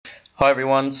Hi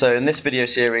everyone, so in this video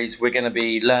series we're going to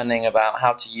be learning about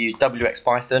how to use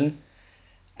wxPython.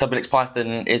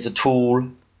 wxPython is a tool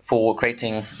for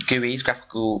creating GUIs,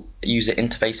 graphical user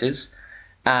interfaces,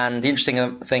 and the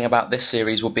interesting thing about this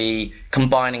series will be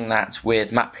combining that with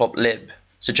Matplotlib,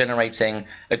 so generating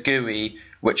a GUI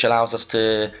which allows us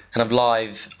to kind of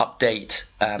live update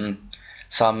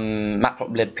some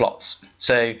Matplotlib plots.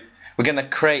 So we're going to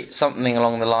create something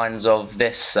along the lines of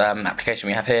this application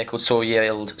we have here called soil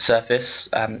yield surface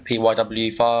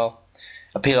PYW file.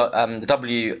 The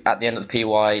W at the end of the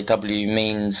PYW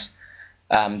means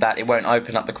that it won't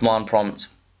open up the command prompt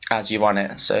as you run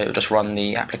it, so it'll just run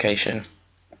the application.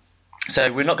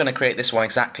 So we're not going to create this one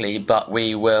exactly, but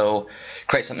we will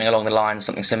create something along the lines,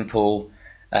 something simple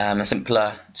and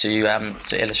simpler to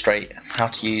illustrate how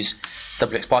to use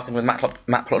wxPython with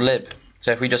Matplotlib.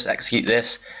 So if we just execute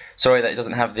this, sorry that it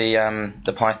doesn't have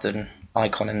the Python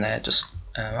icon in there. Just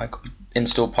I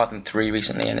installed Python 3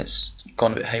 recently and it's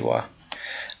gone a bit haywire.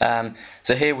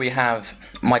 So here we have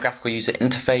my graphical user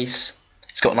interface.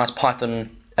 It's got a nice Python,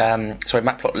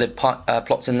 Matplotlib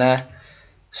plots in there.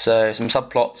 So some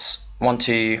subplots 1,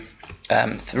 2,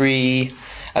 3,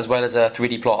 as well as a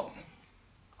 3D plot.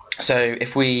 So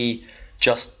if we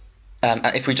just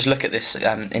look at this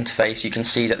interface, you can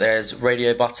see that there's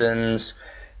radio buttons,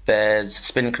 there's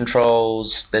spin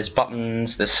controls, there's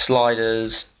buttons, there's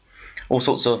sliders, all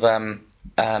sorts of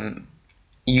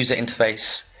user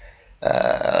interface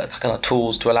kind of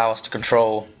tools to allow us to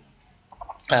control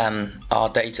our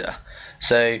data.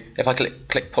 So if I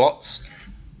click plots,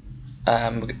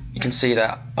 you can see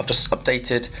that I've just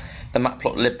updated the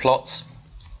Matplotlib plots,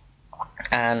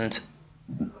 and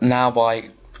now by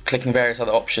clicking various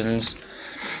other options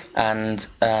and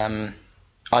then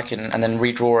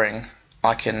redrawing,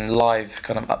 I can live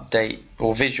kind of update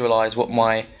or visualize what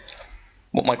my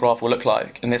graph will look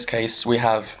like. In this case, we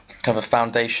have kind of a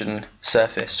foundation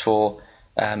surface for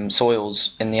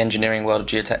soils in the engineering world of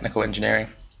geotechnical engineering,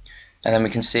 and then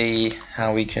we can see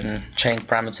how we can change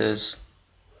parameters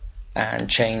and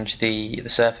change the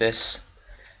surface,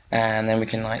 and then we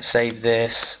can like save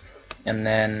this and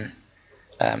then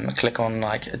click on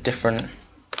like a different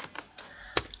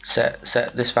set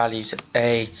this value to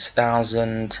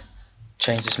 8,000,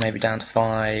 change this maybe down to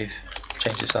 5,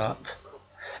 change this up,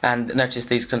 and notice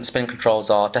these spin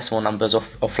controls are decimal numbers or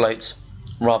floats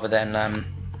rather than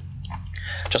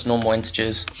just normal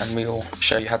integers, and we will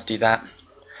show you how to do that.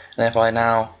 And if I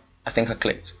think I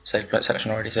clicked save plot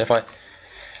selection already, so if I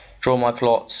draw my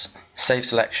plots, save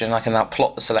selection, I can now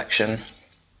plot the selection,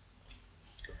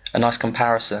 a nice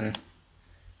comparison,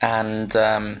 and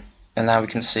now we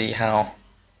can see how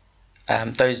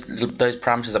those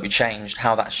parameters that we changed,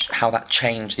 how that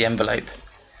changed the envelope,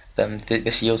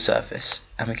 this yield surface,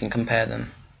 and we can compare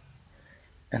them.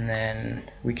 And then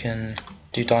we can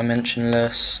do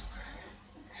dimensionless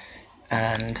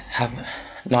and have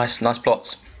nice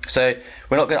plots. So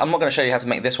I'm not going to show you how to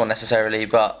make this one necessarily,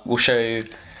 but we'll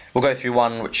go through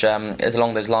one which is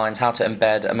along those lines, how to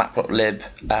embed a Matplotlib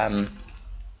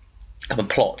a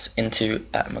plot into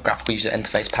a graphical user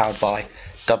interface powered by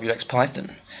wxPython.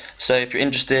 So if you're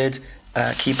interested,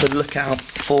 keep a lookout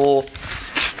for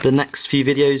the next few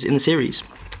videos in the series.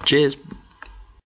 Cheers.